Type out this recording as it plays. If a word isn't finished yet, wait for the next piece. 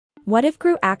What if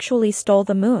Gru actually stole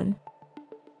the moon?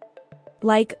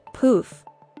 Like, poof.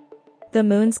 The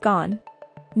moon's gone.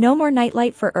 No more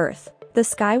nightlight for Earth. The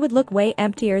sky would look way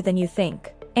emptier than you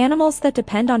think. Animals that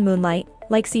depend on moonlight,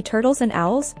 like sea turtles and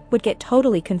owls, would get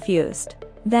totally confused.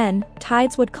 Then,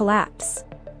 tides would collapse.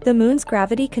 The moon's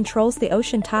gravity controls the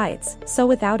ocean tides, so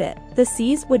without it, the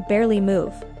seas would barely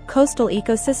move. Coastal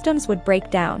ecosystems would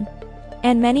break down.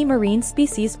 And many marine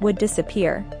species would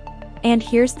disappear. And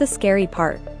here's the scary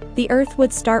part. The Earth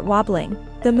would start wobbling.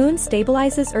 The moon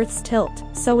stabilizes Earth's tilt,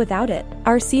 so without it,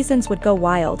 our seasons would go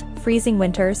wild, freezing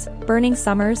winters, burning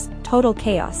summers, total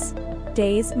chaos.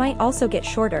 Days might also get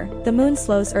shorter. The moon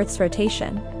slows Earth's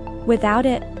rotation. Without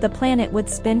it, the planet would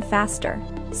spin faster.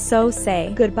 So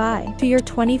say goodbye to your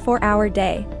 24-hour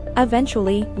day.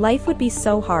 Eventually, life would be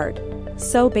so hard.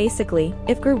 So basically,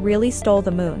 if Gru really stole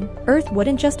the moon, Earth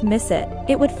wouldn't just miss it,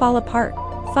 it would fall apart.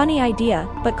 Funny idea,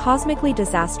 but cosmically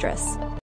disastrous.